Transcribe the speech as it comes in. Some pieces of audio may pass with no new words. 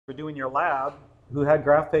for doing your lab who had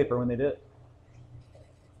graph paper when they did it?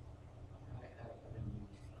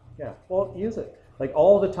 Yeah, well, use it. Like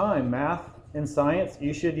all the time, math and science,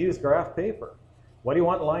 you should use graph paper. Why do you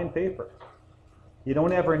want line paper? You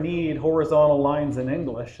don't ever need horizontal lines in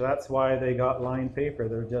English. That's why they got line paper.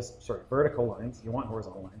 They're just, sorry, vertical lines. You want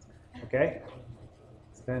horizontal lines, okay?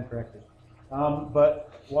 Stand corrected.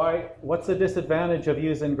 But what's the disadvantage of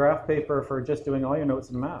using graph paper for just doing all your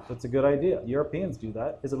notes in math? It's a good idea. Europeans do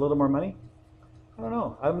that. Is it a little more money? I don't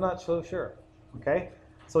know. I'm not so sure, okay?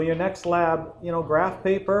 So your next lab, you know, graph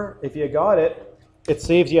paper, if you got it, it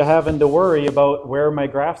saves you having to worry about where my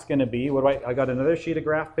graph's going to be. What do I got another sheet of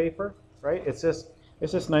graph paper, right? It's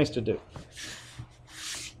just nice to do.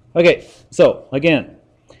 Okay, so again,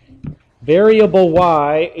 variable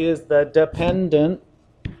y is the dependent.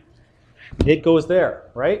 It goes there,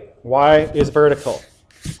 right? Y is vertical.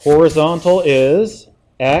 Horizontal is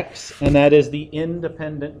x, and that is the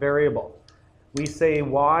independent variable. We say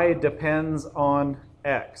y depends on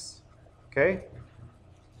x, okay?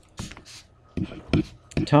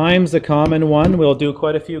 Time's a common one. We'll do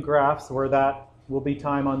quite a few graphs where that will be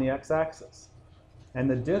time on the x-axis. And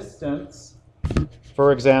the distance,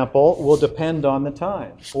 for example, will depend on the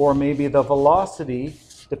time. Or maybe the velocity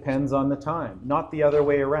depends on the time, not the other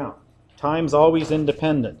way around. Time's always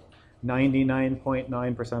independent,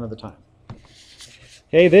 99.9% of the time.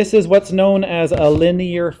 Okay, this is what's known as a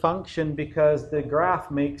linear function because the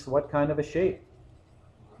graph makes what kind of a shape?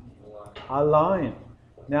 A line.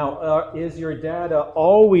 Now, is your data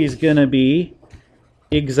always going to be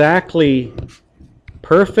exactly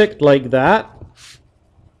perfect like that?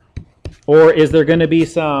 Or is there going to be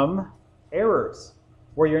some errors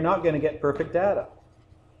where you're not going to get perfect data?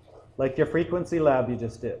 Like your frequency lab you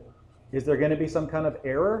just did. Is there going to be some kind of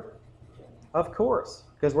error? Of course,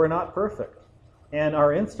 because we're not perfect. And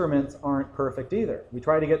our instruments aren't perfect either. We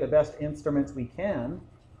try to get the best instruments we can.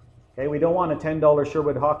 Okay, we don't want a $10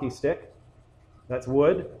 Sherwood hockey stick that's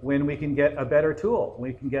wood when we can get a better tool.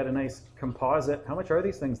 We can get a nice composite. How much are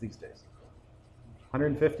these things these days?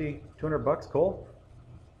 150, 200 bucks, Cole?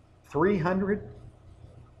 300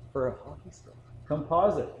 for a hockey stick.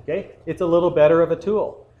 Composite, okay? It's a little better of a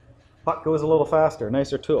tool. Puck goes a little faster,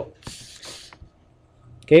 nicer tool.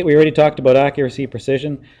 Okay, we already talked about accuracy,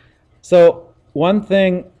 precision. So one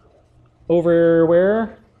thing over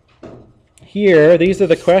where? Here, these are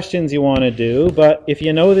the questions you want to do, but if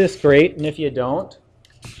you know this, great, and if you don't.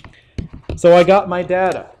 So I got my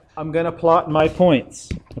data. I'm going to plot my points,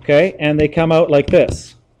 okay? And they come out like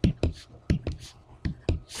this.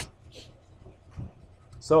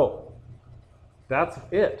 So that's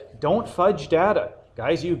it. Don't fudge data.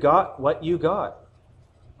 Guys, you got what you got,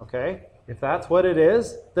 okay? If that's what it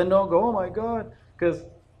is, then don't go, oh my God, because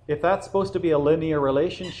if that's supposed to be a linear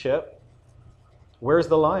relationship, where's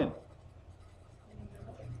the line?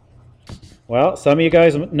 Well, some of you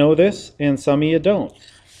guys know this, and some of you don't.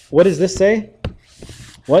 What does this say?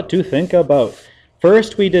 What to think about.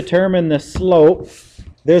 First, we determine the slope.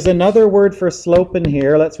 There's another word for slope in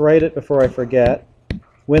here. Let's write it before I forget.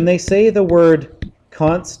 When they say the word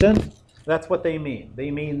constant, that's what they mean.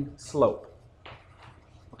 They mean slope.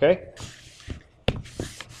 Okay?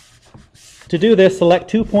 To do this, select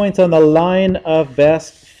 2 points on the line of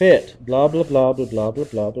best fit. Blah, blah, blah, blah, blah, blah,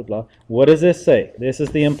 blah, blah, blah. What does this say? This is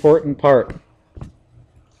the important part.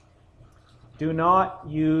 Do not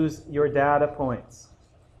use your data points.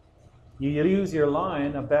 You use your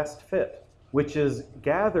line of best fit, which is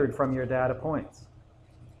gathered from your data points.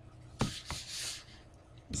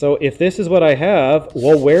 So if this is what I have,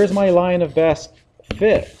 well, where's my line of best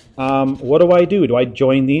fit? What do I do? Do I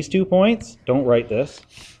join these 2 points? Don't write this.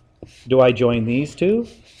 Do I join these two?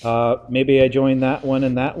 Maybe I join that one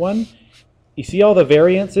and that one. You see all the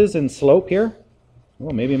variances in slope here?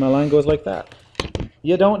 Well, maybe my line goes like that.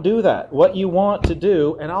 You don't do that. What you want to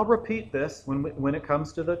do, and I'll repeat this when it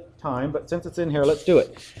comes to the time, but since it's in here, let's do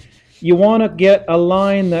it. You want to get a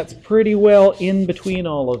line that's pretty well in between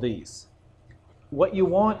all of these. What you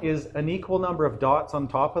want is an equal number of dots on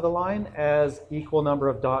top of the line as equal number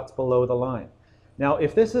of dots below the line. Now,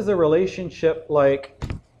 if this is a relationship like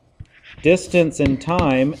distance and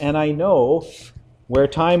time, and I know where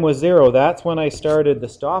time was 0, that's when I started the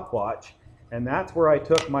stopwatch, and that's where I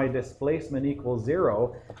took my displacement equals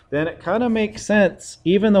 0, then it kind of makes sense,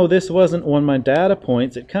 even though this wasn't one of my data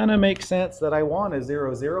points, it kind of makes sense that I want a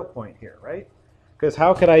 0, 0 point here, right? Because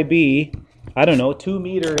how could I be, I don't know, 2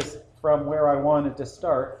 meters from where I wanted to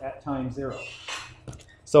start at time 0?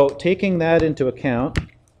 So taking that into account,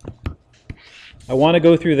 I want to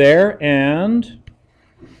go through there, and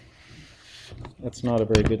that's not a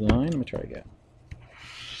very good line. Let me try again.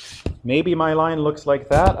 Maybe my line looks like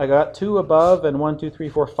that. I got 2 above and 1, 2, 3,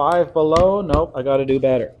 4, 5 below. Nope, I got to do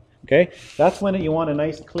better. Okay, that's when you want a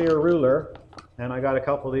nice clear ruler, and I got a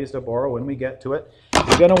couple of these to borrow when we get to it.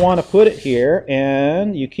 You're going to want to put it here,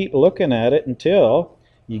 and you keep looking at it until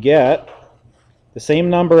you get the same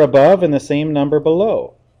number above and the same number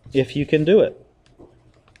below, if you can do it.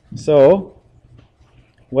 So,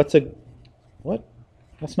 what?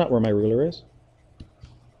 That's not where my ruler is.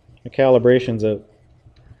 My calibration's out.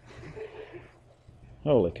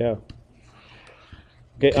 Holy cow.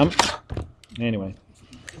 Okay, anyway.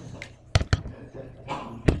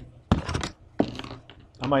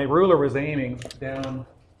 My ruler was aiming down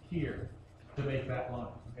here to make that line.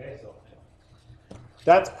 Okay, so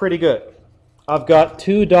that's pretty good. I've got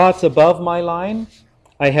 2 dots above my line.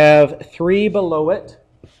 I have 3 below it,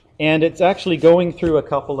 and it's actually going through a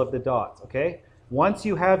couple of the dots. Okay, once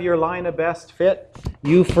you have your line of best fit,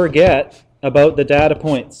 you forget about the data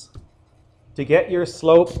points. To get your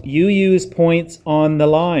slope, you use points on the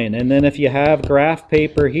line, and then if you have graph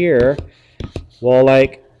paper here, well,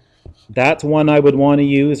 like, that's one I would want to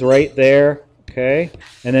use right there, okay?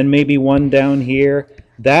 And then maybe one down here.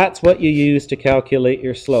 That's what you use to calculate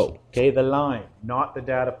your slope, okay? The line, not the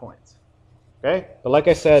data points, okay? But like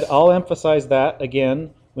I said, I'll emphasize that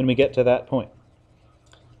again when we get to that point.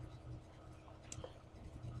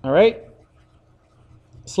 All right?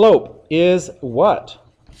 Slope is what?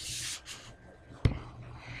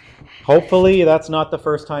 Hopefully that's not the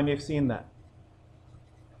first time you've seen that.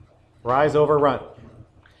 Rise over run.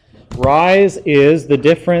 Rise is the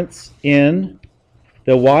difference in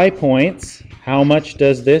the y points. How much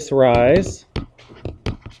does this rise?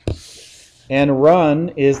 And run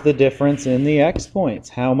is the difference in the x points.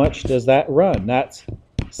 How much does that run? That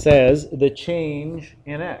says the change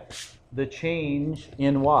in x, the change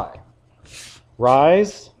in y.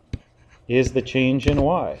 Rise is the change in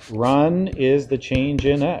y. Run is the change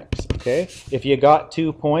in x. Okay? If you got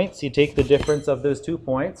 2 points, you take the difference of those 2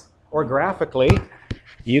 points, or graphically,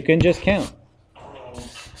 you can just count.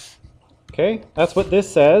 Okay, that's what this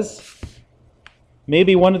says.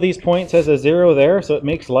 Maybe one of these points has a 0 there, so it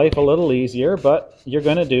makes life a little easier, but you're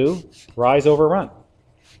going to do rise over run.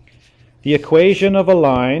 The equation of a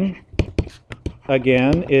line,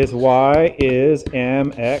 again, is y is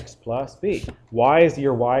mx plus b. Y is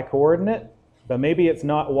your y coordinate, but maybe it's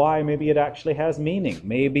not y, maybe it actually has meaning.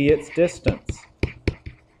 Maybe it's distance.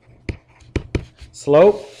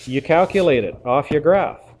 Slope, you calculate it off your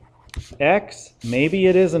graph. X, maybe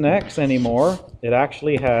it isn't x anymore. It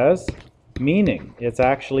actually has meaning. It's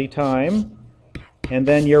actually time. And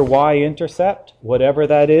then your y-intercept, whatever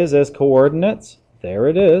that is as coordinates, there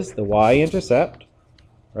it is, the y-intercept,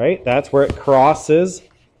 right? That's where it crosses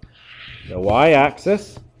the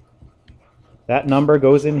y-axis. That number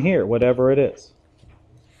goes in here, whatever it is.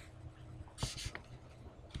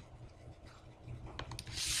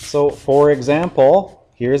 So, for example,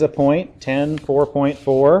 here's a point, 10,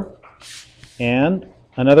 4.4, and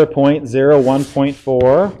another point, 0,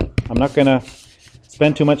 1.4. I'm not going to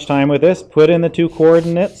spend too much time with this. Put in the 2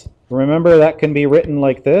 coordinates. Remember, that can be written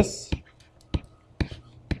like this.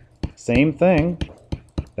 Same thing.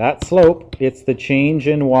 That slope, it's the change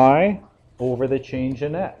in y over the change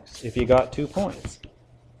in x, if you got 2 points.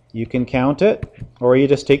 You can count it, or you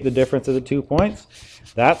just take the difference of the 2 points.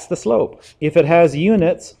 That's the slope. If it has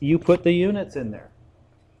units, you put the units in there.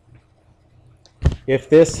 If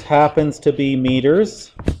this happens to be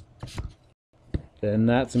meters, then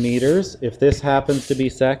that's meters. If this happens to be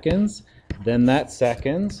seconds, then that's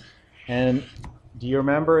seconds. And do you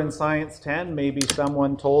remember in Science 10, maybe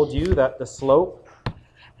someone told you that the slope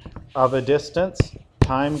of a distance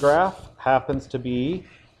time graph happens to be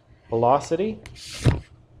velocity?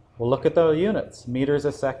 Well, look at the units. Meters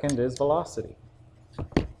a second is velocity.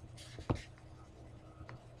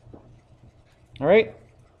 All right.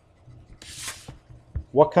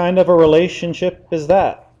 What kind of a relationship is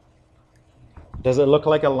that? Does it look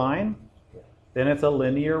like a line? Then it's a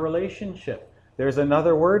linear relationship. There's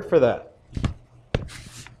another word for that.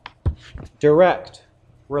 Direct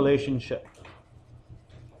relationship.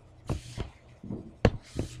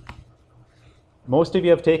 Most of you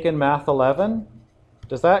have taken Math 11.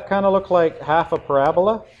 Does that kind of look like half a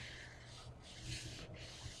parabola?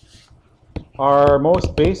 Our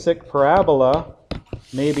most basic parabola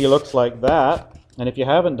maybe looks like that. And if you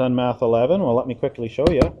haven't done Math 11, well, let me quickly show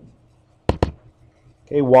you.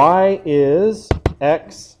 Okay, y is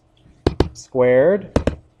x squared.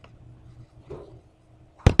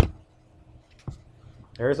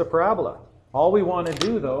 There's a parabola. All we want to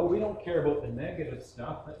do, though, we don't care about the negative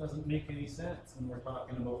stuff. That doesn't make any sense when we're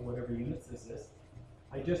talking about whatever units this is.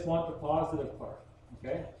 I just want the positive part,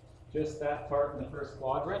 okay? just that part in the first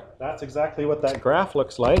quadrant. That's exactly what that graph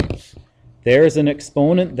looks like. There's an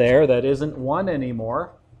exponent there that isn't 1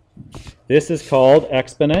 anymore. This is called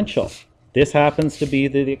exponential. This happens to be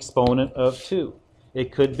the exponent of 2.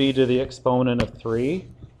 It could be to the exponent of 3,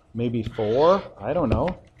 maybe 4, I don't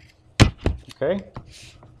know. Okay?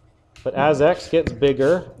 But as x gets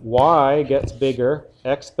bigger, y gets bigger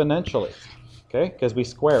exponentially. Okay? Because we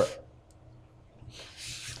square it.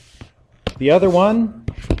 The other one,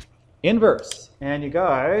 inverse. And you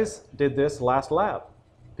guys did this last lab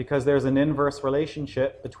because there's an inverse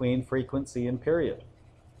relationship between frequency and period.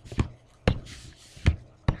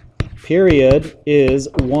 Period is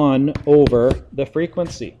 1 over the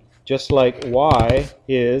frequency, just like y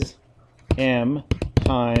is m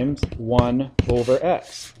times 1 over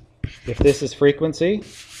x. If this is frequency,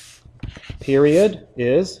 period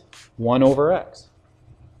is 1 over x.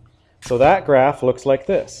 So that graph looks like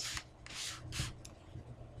this.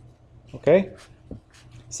 Okay?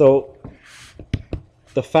 So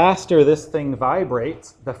the faster this thing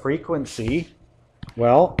vibrates, the frequency,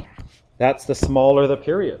 well, that's the smaller the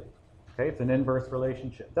period. Okay? It's an inverse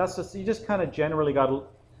relationship. That's just, you just kind of generally got to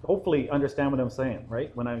hopefully understand what I'm saying,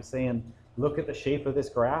 right? When I'm saying look at the shape of this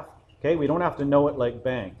graph. Okay? We don't have to know it like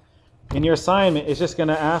bang. In your assignment, it's just going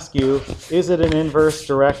to ask you, is it an inverse,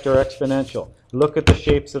 direct, or exponential? Look at the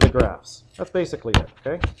shapes of the graphs. That's basically it,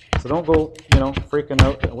 okay? So don't go, freaking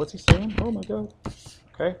out. What's he saying? Oh my God.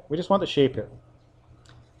 Okay, we just want the shape here.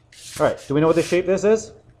 All right, do we know what the shape this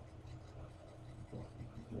is?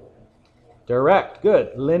 Direct,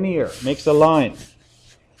 good. Linear, makes a line.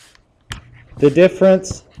 The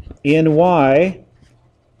difference in y,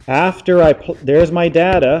 after there's my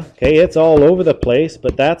data, okay, it's all over the place,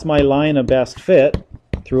 but that's my line of best fit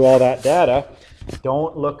through all that data.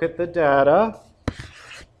 Don't look at the data.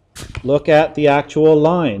 Look at the actual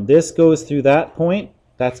line. This goes through that point,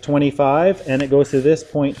 that's 25, and it goes to this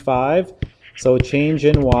point 5. So change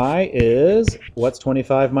in y is, what's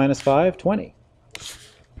 25 minus 5? 20.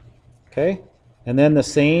 Okay, and then the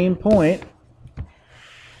same point,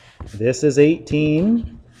 this is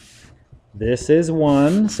 18, this is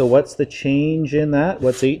 1, so what's the change in that?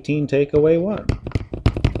 What's 18 take away 1?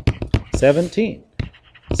 17.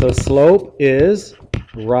 So slope is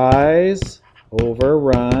rise over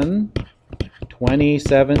run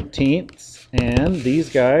 20/17, and these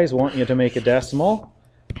guys want you to make a decimal,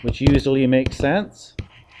 which usually makes sense,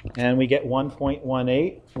 and we get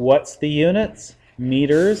 1.18. What's the units?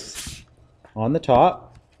 Meters on the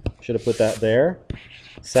top, should have put that there,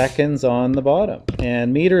 seconds on the bottom,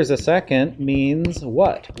 and meters a second means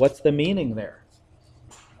what? What's the meaning there?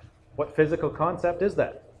 What physical concept is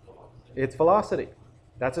that? It's velocity.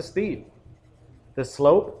 That's a speed. The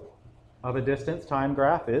slope of a distance time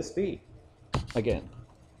graph is speed. Again.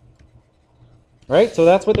 Right? So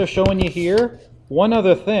that's what they're showing you here. One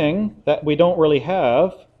other thing that we don't really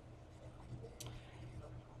have,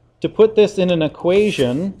 to put this in an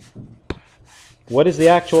equation, what is the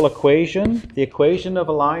actual equation? The equation of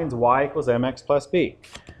a line is y equals mx plus b.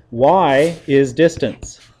 Y is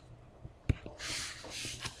distance.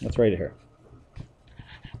 Let's write it here.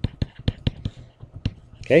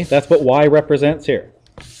 Okay, that's what y represents here.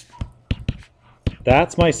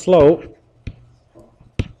 That's my slope.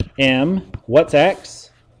 M, what's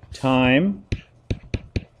x? Time.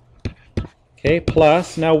 Okay,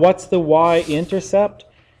 plus, now what's the y-intercept?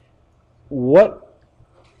 What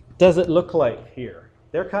does it look like here?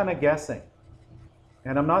 They're kind of guessing.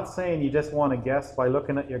 And I'm not saying you just want to guess by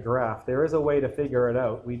looking at your graph. There is a way to figure it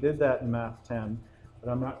out. We did that in Math 10, but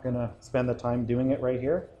I'm not going to spend the time doing it right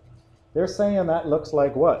here. They're saying that looks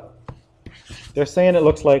like what? They're saying it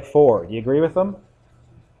looks like 4. Do you agree with them?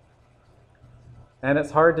 And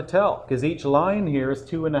it's hard to tell because each line here is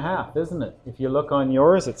 2.5, isn't it? If you look on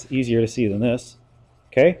yours, it's easier to see than this.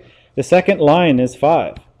 Okay? The second line is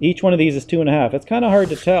 5. Each one of these is 2.5. It's kind of hard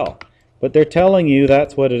to tell, but they're telling you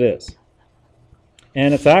that's what it is.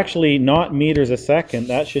 And it's actually not meters a second.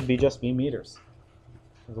 That should be just be meters.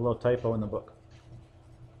 There's a little typo in the book.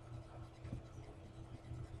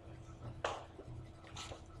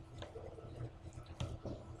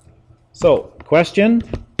 So, question,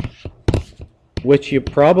 which you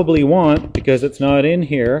probably want because it's not in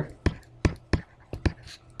here.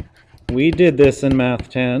 We did this in Math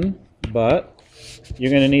 10, but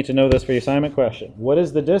you're going to need to know this for your assignment question. What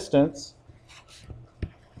is the distance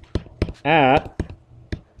at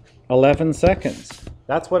 11 seconds?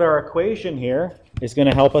 That's what our equation here is going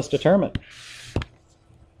to help us determine.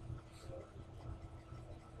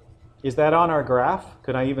 Is that on our graph?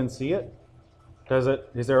 Could I even see it?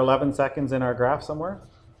 Is there 11 seconds in our graph somewhere?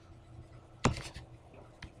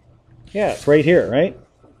 Yeah, it's right here, right?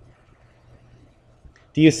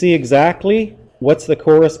 Do you see exactly what's the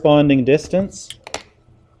corresponding distance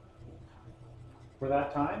for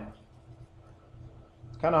that time?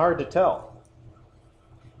 It's kind of hard to tell.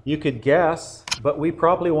 You could guess, but we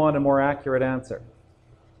probably want a more accurate answer.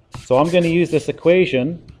 So I'm going to use this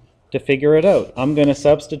equation to figure it out. I'm going to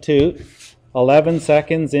substitute 11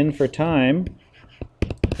 seconds in for time,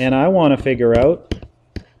 and I want to figure out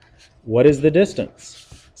what is the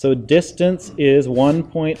distance. So distance is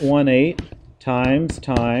 1.18 times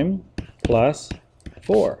time plus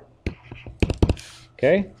 4.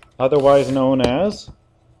 Okay, otherwise known as,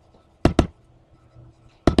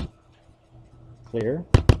 clear,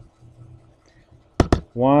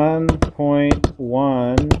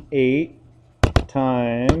 1.18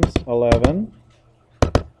 times 11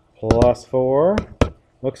 plus 4.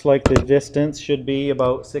 Looks like the distance should be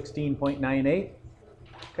about 16.98.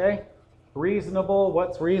 Okay, reasonable.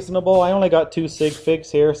 What's reasonable? I only got 2 sig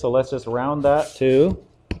figs here, so let's just round that to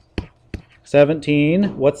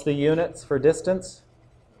 17. What's the units for distance?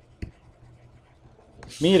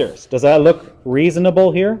 Meters. Does that look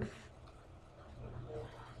reasonable here?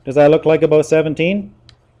 Does that look like about 17?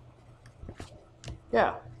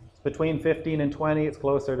 Yeah, it's between 15 and 20, it's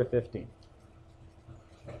closer to 15.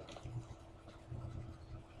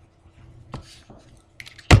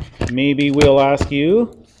 Maybe we'll ask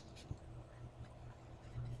you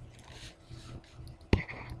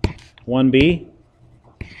 1B,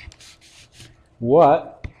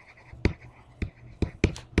 what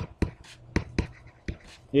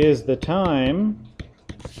is the time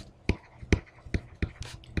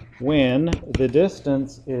when the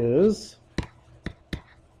distance is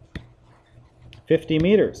 50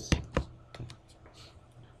 meters?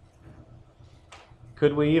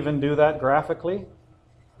 Could we even do that graphically?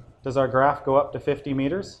 Does our graph go up to 50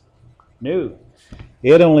 meters? No.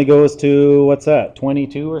 It only goes to, what's that,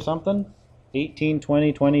 22 or something? 18,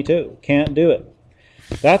 20, 22. Can't do it.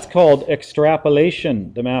 That's called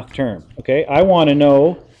extrapolation, the math term. Okay, I want to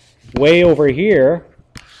know way over here,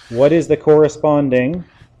 what is the corresponding,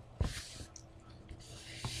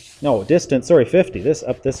 no, distance, sorry, 50, this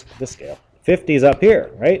up this scale. 50 is up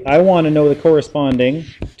here, right? I want to know the corresponding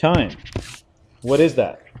time. What is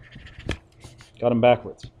that? Got them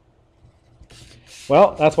backwards.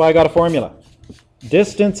 Well, that's why I got a formula.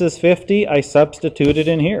 Distance is 50, I substitute it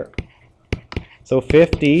in here. So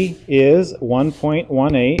 50 is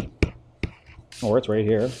 1.18, or it's right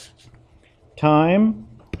here, time,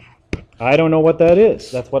 I don't know what that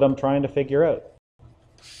is. That's what I'm trying to figure out.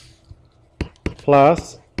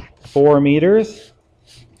 Plus 4 meters.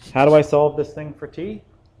 How do I solve this thing for t?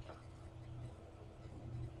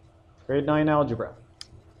 Grade 9 algebra.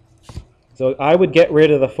 So I would get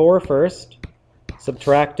rid of the 4 first,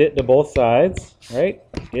 subtract it to both sides, right?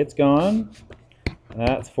 It's gone.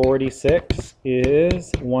 That's 46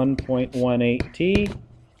 is 1.18 t.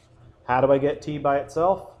 How do I get t by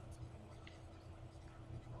itself?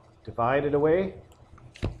 Divide it away.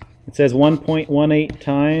 It says 1.18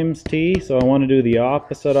 times t, so I want to do the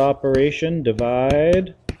opposite operation,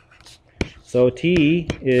 divide. So t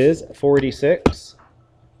is 46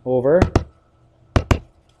 over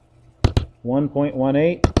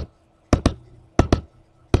 1.18.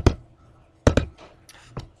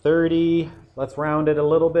 30, let's round it a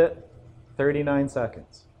little bit, 39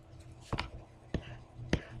 seconds.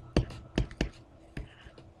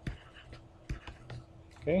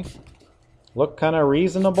 Okay, look kind of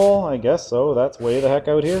reasonable, I guess so. That's way the heck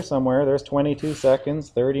out here somewhere. There's 22 seconds,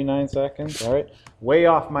 39 seconds, all right. Way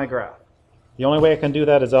off my graph. The only way I can do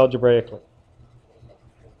that is algebraically.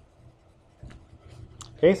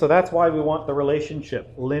 Okay, so that's why we want the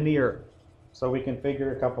relationship linear, so we can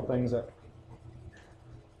figure a couple things out.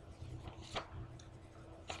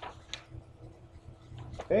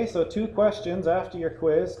 Okay, so 2 questions after your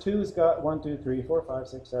quiz. 2's got 1, 2, 3, 4, 5,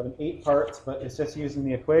 6, 7, 8 parts, but it's just using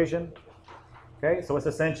the equation. Okay, so it's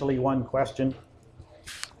essentially 1 question.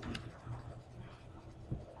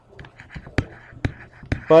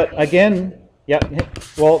 But again, yeah,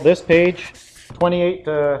 well, this page, 28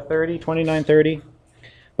 to 30, 29, 30.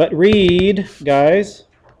 But read, guys,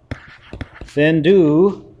 then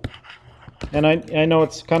do, and I know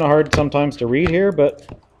it's kind of hard sometimes to read here, but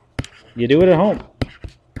you do it at home.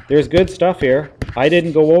 There's good stuff here. I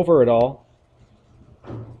didn't go over it all.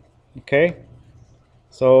 Okay?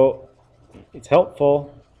 So it's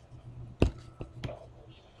helpful. All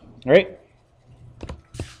right?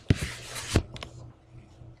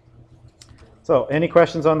 So any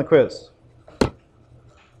questions on the quiz?